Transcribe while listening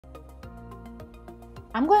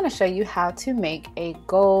I'm going to show you how to make a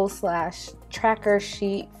goal/tracker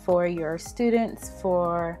sheet for your students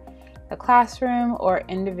for a classroom or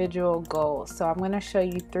individual goals. So I'm going to show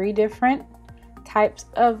you 3 different types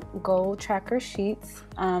of goal tracker sheets.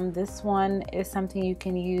 This one is something you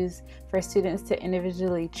can use for students to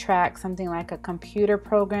individually track, something like a computer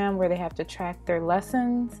program where they have to track their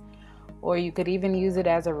lessons. Or you could even use it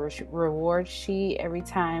as a reward sheet. Every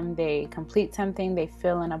time they complete something, they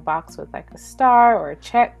fill in a box with like a star or a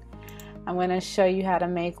check. I'm going to show you how to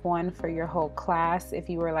make one for your whole class if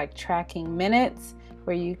you were like tracking minutes,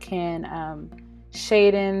 where you can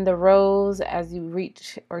shade in the rows as you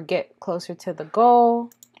reach or get closer to the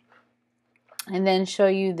goal. And then show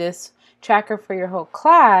you this tracker for your whole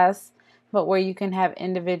class, but where you can have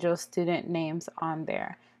individual student names on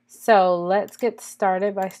there. So let's get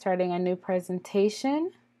started by starting a new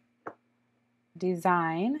presentation.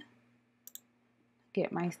 Design.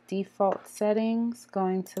 Get my default settings.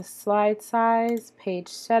 Going to slide size, page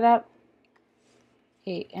setup,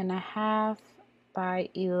 8.5 by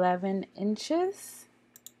 11 inches.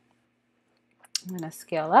 I'm going to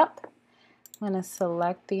scale up. I'm going to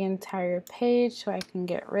select the entire page so I can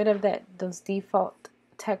get rid of those default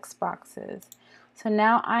text boxes. So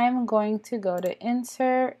now I'm going to go to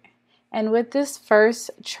Insert, and with this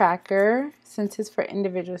first tracker, since it's for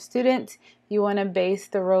individual students, you want to base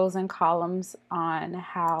the rows and columns on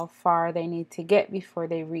how far they need to get before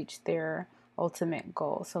they reach their ultimate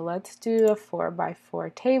goal. So let's do a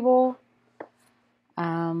 4x4 table.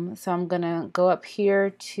 So I'm going to go up here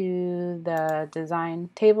to the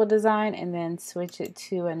table design, and then switch it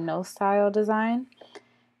to a no style design.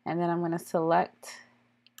 And then I'm going to select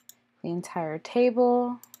the entire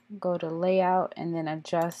table, go to layout, and then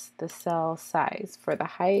adjust the cell size for the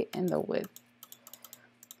height and the width.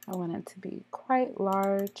 I want it to be quite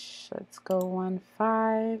large. Let's go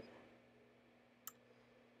 1.5.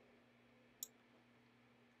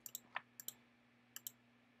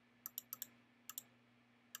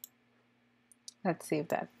 Let's see if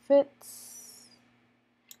that fits.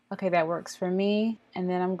 Okay, that works for me. And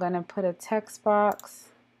then I'm going to put a text box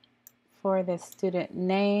for the student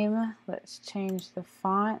name. Let's change the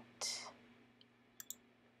font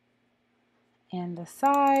and the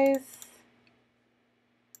size.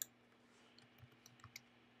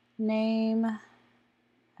 Name.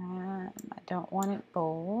 I don't want it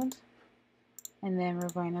bold. And then we're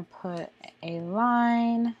going to put a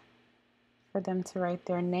line for them to write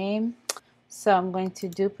their name. So I'm going to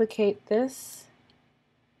duplicate this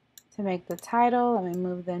to make the title. Let me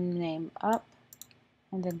move the name up.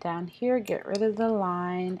 And then down here, get rid of the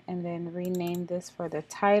line and then rename this for the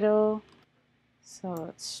title. So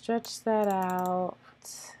let's stretch that out.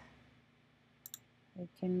 We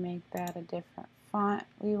can make that a different font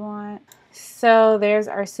we want. So there's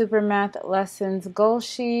our Super Math Lessons goal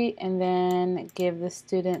sheet, and then give the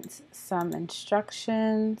students some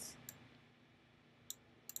instructions.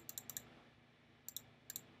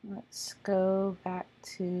 Let's go back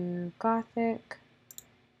to Gothic,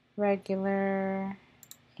 regular,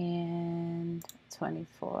 and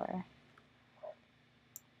 24.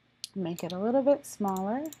 Make it a little bit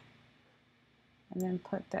smaller, and then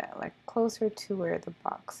put that like closer to where the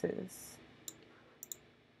box is.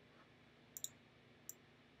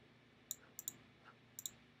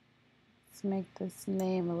 Let's make this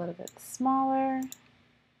name a little bit smaller.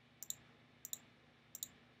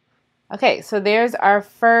 Okay, so there's our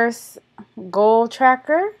first goal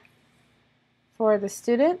tracker for the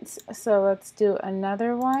students. So let's do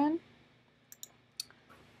another one.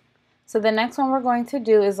 So the next one we're going to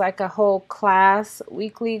do is like a whole class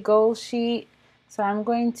weekly goal sheet. So I'm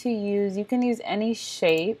going to use, you can use any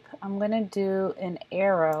shape. I'm going to do an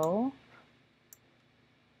arrow.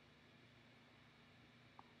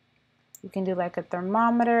 You can do like a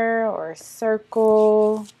thermometer or a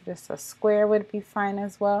circle. Just a square would be fine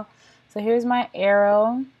as well. So here's my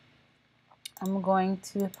arrow. I'm going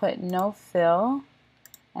to put no fill,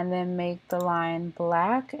 and then make the line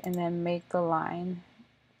black, and then make the line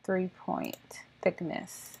 3-point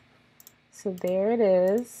thickness. So there it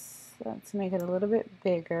is. Let's make it a little bit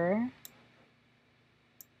bigger.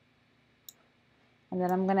 And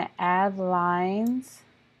then I'm going to add lines.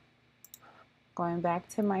 Going back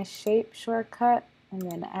to my shape shortcut, and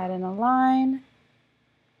then add in a line.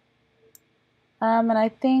 And I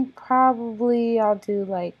think probably I'll do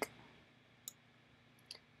like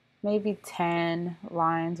maybe 10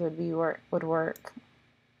 lines would work.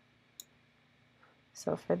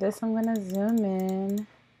 So for this, I'm going to zoom in.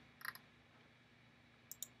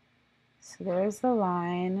 So there's the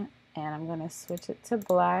line, and I'm going to switch it to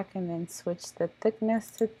black, and then switch the thickness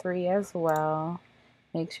to 3 as well.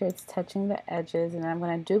 Make sure it's touching the edges, and I'm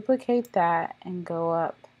going to duplicate that and go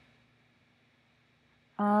up.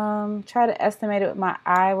 Try to estimate it with my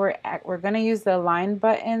eye. We're going to use the align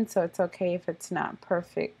button, so it's okay if it's not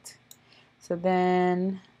perfect. So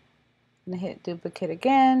then I'm going to hit duplicate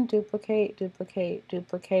again, duplicate, duplicate,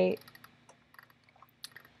 duplicate.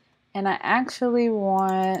 And I actually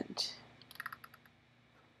want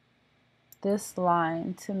this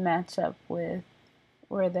line to match up with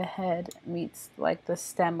where the head meets like the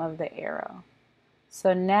stem of the arrow.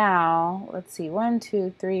 So now let's see, 1,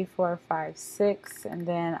 2, 3, 4, 5, 6, and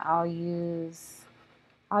then I'll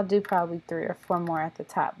do probably 3 or 4 more at the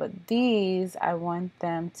top, but these I want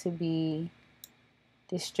them to be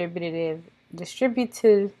distributed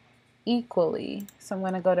equally. So I'm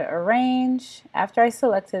going to go to arrange. After I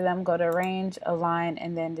selected them, go to arrange, align,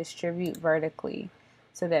 and then distribute vertically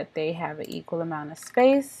so that they have an equal amount of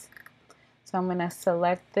space. So I'm going to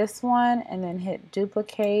select this one and then hit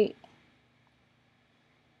duplicate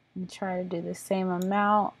and try to do the same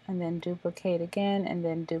amount, and then duplicate again, and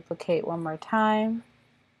then duplicate one more time,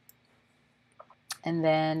 and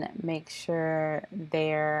then make sure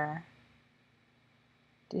they're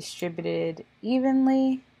distributed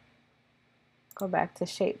evenly. Go back to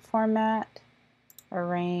shape format,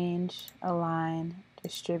 arrange, align,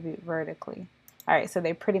 distribute vertically. All right, so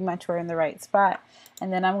they pretty much were in the right spot.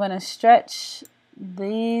 And then I'm going to stretch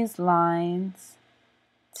these lines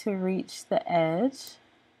to reach the edge.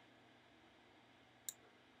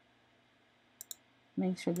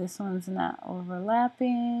 Make sure this one's not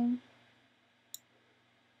overlapping.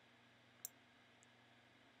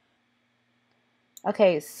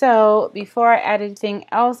 Okay, so before I add anything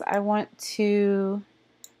else, I want to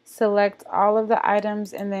select all of the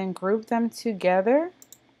items and then group them together.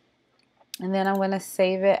 And then I'm going to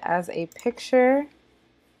save it as a picture.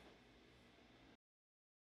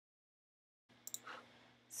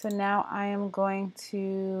 So now I am going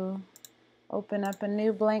to open up a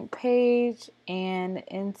new blank page and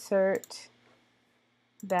insert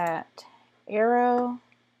that arrow.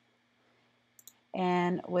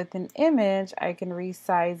 And with an image, I can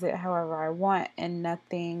resize it however I want and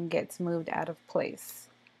nothing gets moved out of place.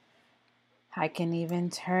 I can even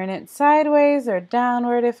turn it sideways or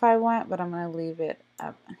downward if I want, but I'm going to leave it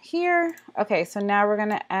up here. Okay, so now we're going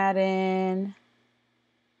to add in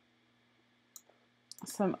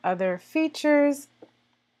some other features.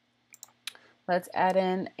 Let's add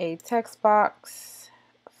in a text box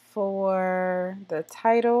for the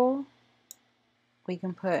title. We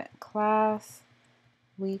can put class,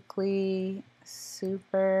 weekly,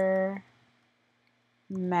 super,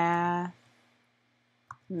 math,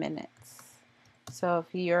 minutes. So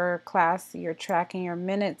if your class, you're tracking your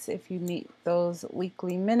minutes, if you meet those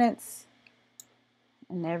weekly minutes,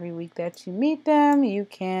 and every week that you meet them, you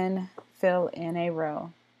can fill in a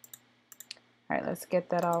row. All right, let's get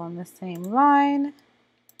that all on the same line.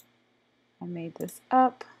 I made this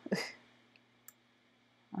up.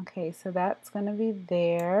 Okay, so that's going to be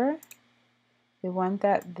there. We want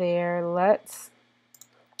that there. Let's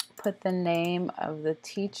put the name of the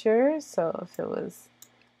teacher. So if it was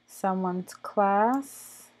someone's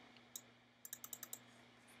class,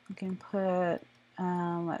 we can put,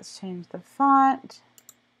 let's change the font.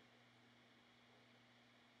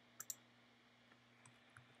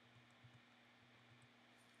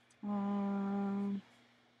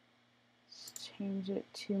 Let's change it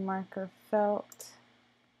to marker felt.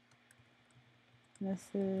 This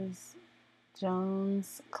is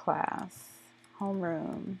Jones class,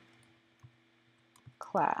 homeroom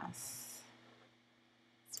class.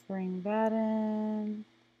 Let's bring that in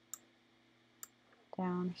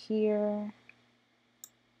down here.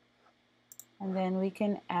 And then we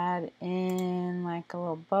can add in like a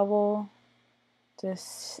little bubble,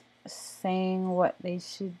 just saying what they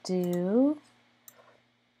should do.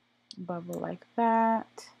 Bubble like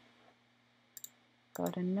that. Go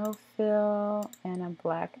to no fill and a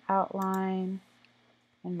black outline.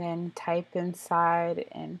 And then type inside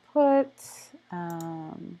and put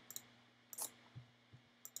don't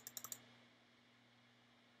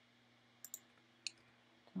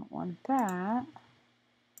want that.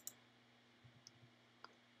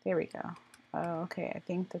 There we go. Okay, I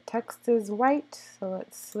think the text is white, so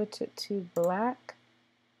let's switch it to black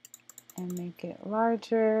and make it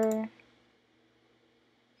larger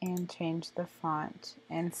and change the font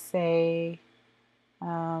and say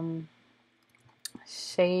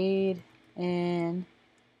shade in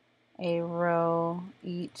a row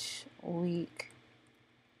each week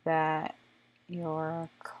that your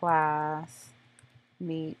class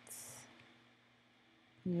meets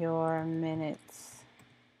your minutes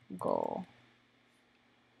goal.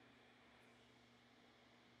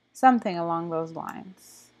 something along those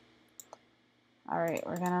lines. All right,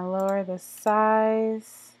 we're gonna lower the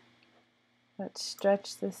size. Let's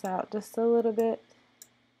stretch this out just a little bit.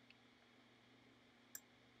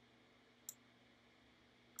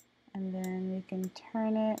 And then we can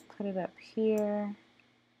turn it, put it up here.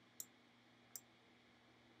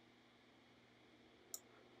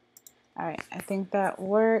 All right, I think that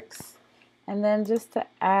works. And then just to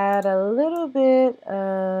add a little bit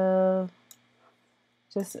of,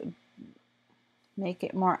 just make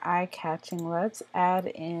it more eye-catching, let's add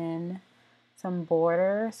in some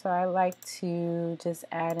border. So I like to just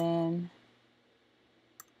add in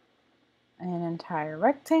an entire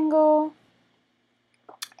rectangle.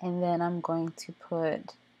 And then I'm going to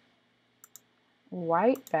put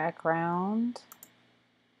white background.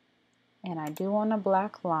 And I do want a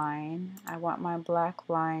black line. I want my black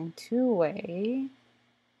line two-way.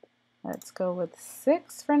 Let's go with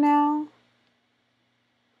 6 for now.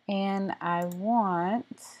 And I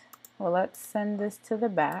want, well, let's send this to the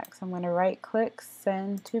back. So I'm going to right click,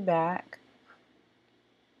 send to back.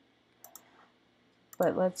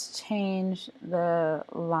 But let's change the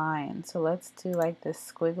line. So let's do like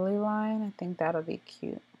this squiggly line. I think that'll be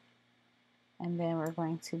cute. And then we're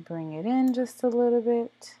going to bring it in just a little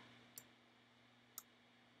bit.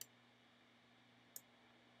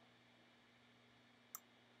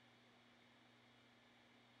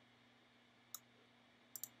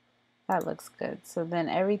 That looks good. So then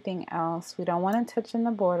everything else, we don't want to touch in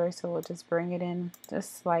the border, so we'll just bring it in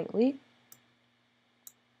just slightly.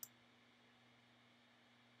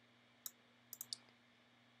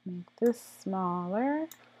 Make this smaller.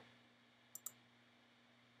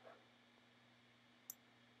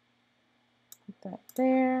 Put that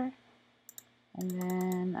there. And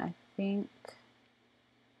then I think,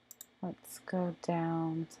 let's go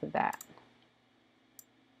down to that.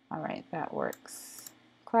 All right, that works.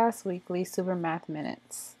 Class Weekly Super Math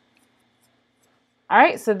Minutes. All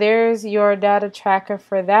right, so there's your data tracker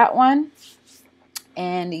for that one.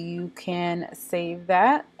 And you can save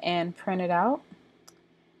that and print it out.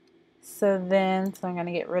 So I'm going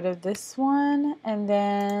to get rid of this one, and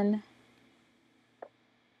then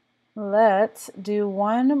let's do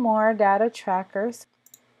one more data tracker.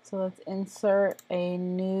 So let's insert a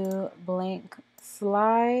new blank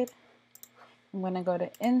slide. I'm going to go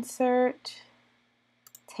to Insert,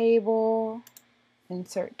 Table,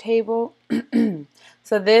 Insert Table.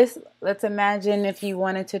 So this, let's imagine if you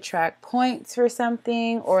wanted to track points for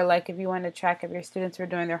something, or like if you want to track if your students were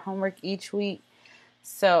doing their homework each week.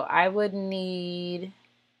 So I would need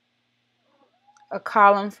a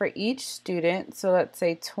column for each student. So let's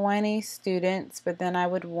say 20 students, but then I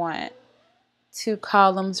would want 2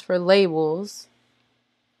 columns for labels.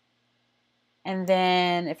 And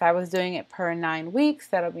then if I was doing it per 9 weeks,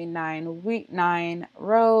 that'll be 9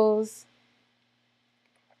 rows.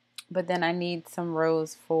 But then I need some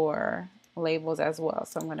rows for labels as well.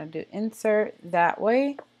 So I'm going to do insert that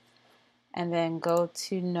way, and then go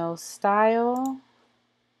to no style,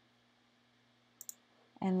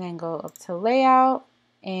 and then go up to layout,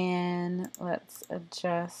 and let's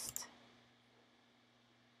adjust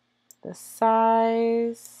the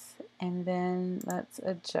size, and then let's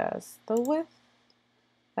adjust the width.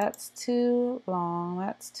 That's too long,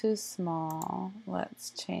 that's too small.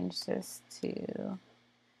 Let's change this to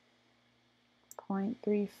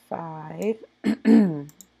 0.35.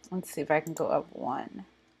 Let's see if I can go up 1.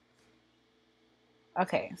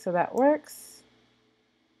 Okay, so that works.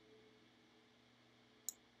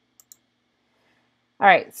 All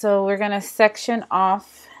right, so we're going to section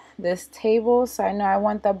off this table. So I know I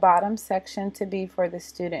want the bottom section to be for the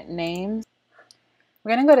student names.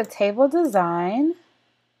 We're going to go to Table Design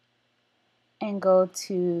and go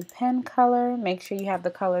to Pen Color. Make sure you have the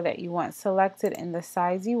color that you want selected and the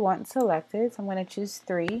size you want selected. So I'm going to choose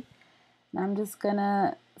 3. And I'm just going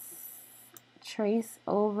to trace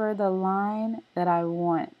over the line that I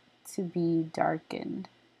want to be darkened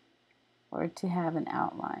or to have an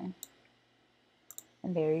outline.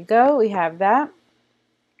 And there you go, we have that.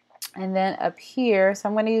 And then up here, so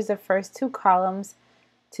I'm going to use the first 2 columns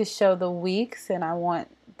to show the weeks, and I want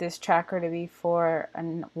this tracker to be for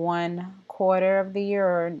 1 quarter of the year,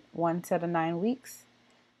 or 1 set of 9 weeks.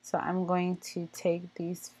 So I'm going to take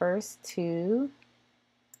these first 2.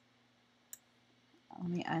 Let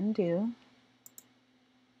me undo.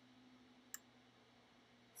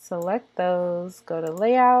 Select those, go to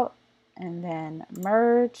Layout, and then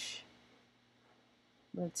Merge.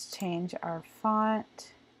 Let's change our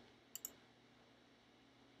font.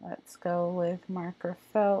 Let's go with Marker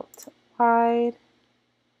Felt Wide,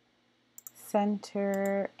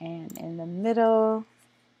 Center, and in the middle.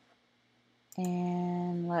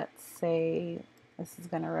 And let's say this is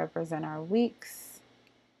going to represent our weeks.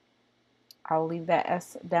 I'll leave that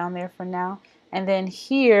S down there for now. And then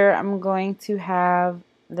here I'm going to have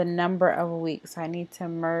the number of weeks. I need to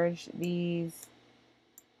merge these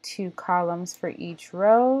two columns for each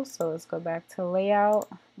row. So let's go back to layout,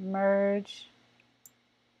 merge,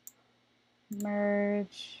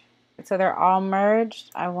 merge. So they're all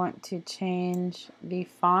merged. I want to change the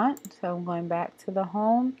font. So I'm going back to the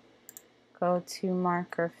home, go to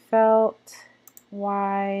marker felt,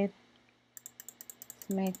 wide,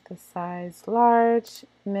 make the size large,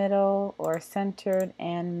 middle, or centered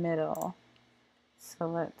and middle. So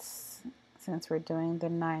let's, since we're doing the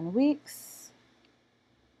 9 weeks,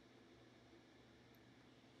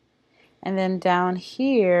 and then down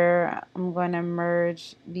here, I'm going to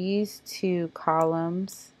merge these two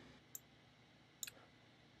columns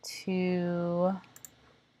to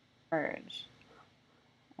merge,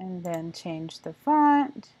 and then change the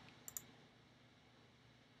font.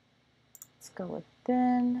 Let's go with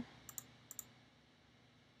thin.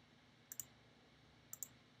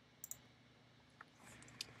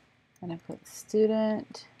 I'm going to put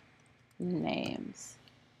student names.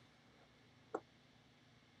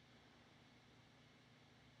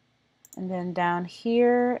 And then down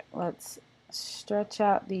here, let's stretch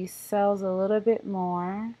out these cells a little bit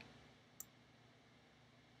more.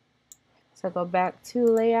 So go back to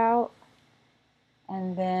layout,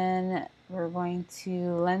 and then we're going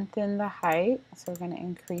to lengthen the height. So we're going to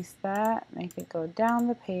increase that, make it go down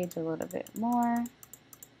the page a little bit more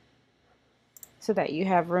so that you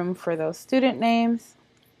have room for those student names.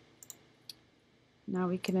 Now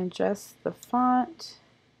we can adjust the font.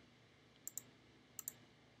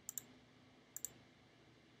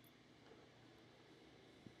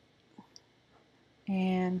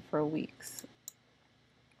 And for weeks.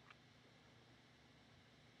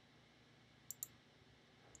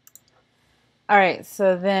 All right,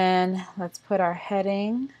 so then let's put our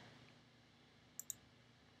heading.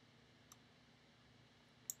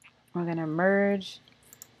 We're going to merge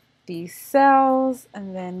these cells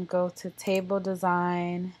and then go to table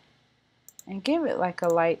design and give it like a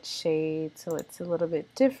light shade so it's a little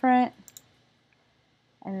bit different.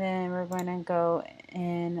 And then we're going to go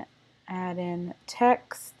and add in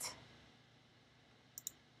text.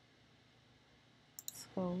 Let's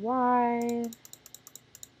go wide.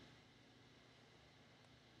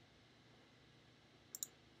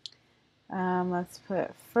 Let's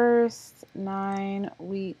put first 9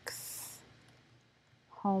 weeks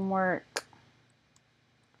homework,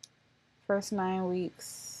 first 9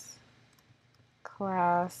 weeks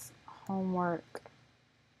class homework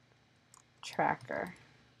tracker.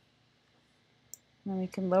 And we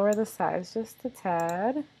can lower the size just a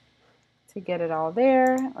tad to get it all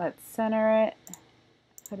there. Let's center it,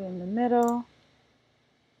 put it in the middle.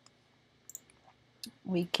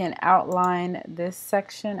 We can outline this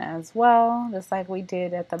section as well, just like we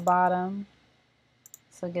did at the bottom.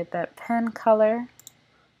 So get that pen color.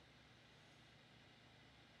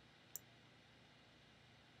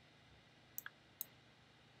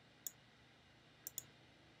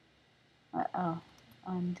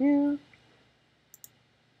 Undo.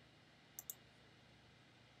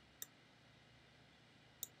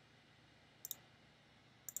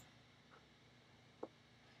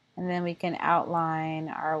 And then we can outline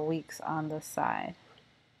our weeks on the side.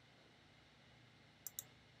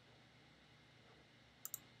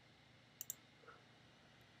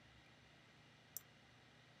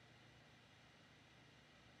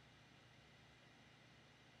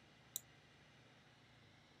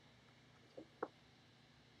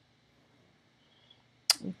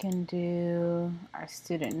 We can do our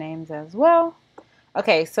student names as well.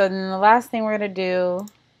 Okay, so then the last thing we're going to do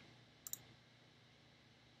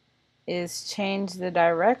is change the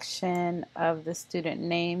direction of the student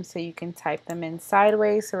name so you can type them in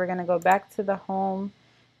sideways. So we're going to go back to the home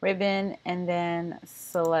ribbon and then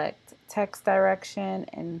select text direction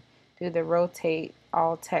and do the rotate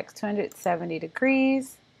all text 270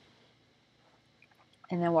 degrees.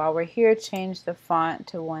 And then while we're here, change the font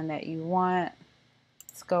to one that you want.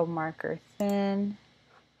 Let's go marker thin.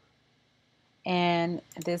 And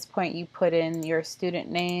at this point you put in your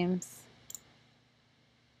student names.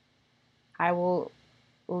 I will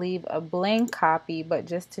leave a blank copy, but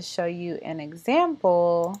just to show you an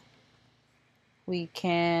example, we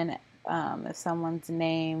can, if someone's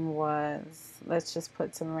name was, let's just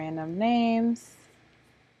put some random names.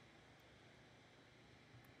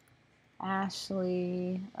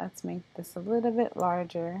 Ashley, let's make this a little bit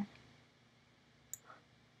larger.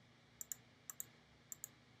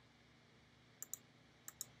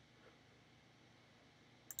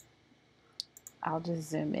 I'll just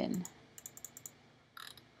zoom in.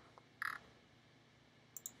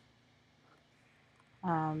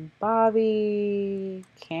 Bobby,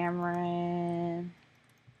 Cameron,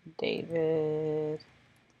 David,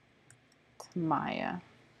 Maya.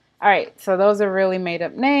 All right, so those are really made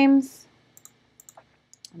up names,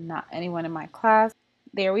 not anyone in my class.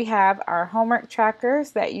 There we have our homework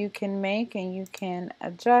trackers that you can make and you can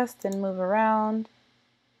adjust and move around.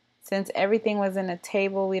 Since everything was in a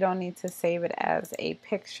table, we don't need to save it as a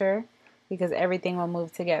picture because everything will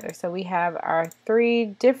move together. So we have our 3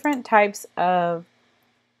 different types of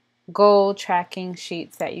goal tracking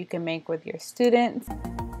sheets that you can make with your students.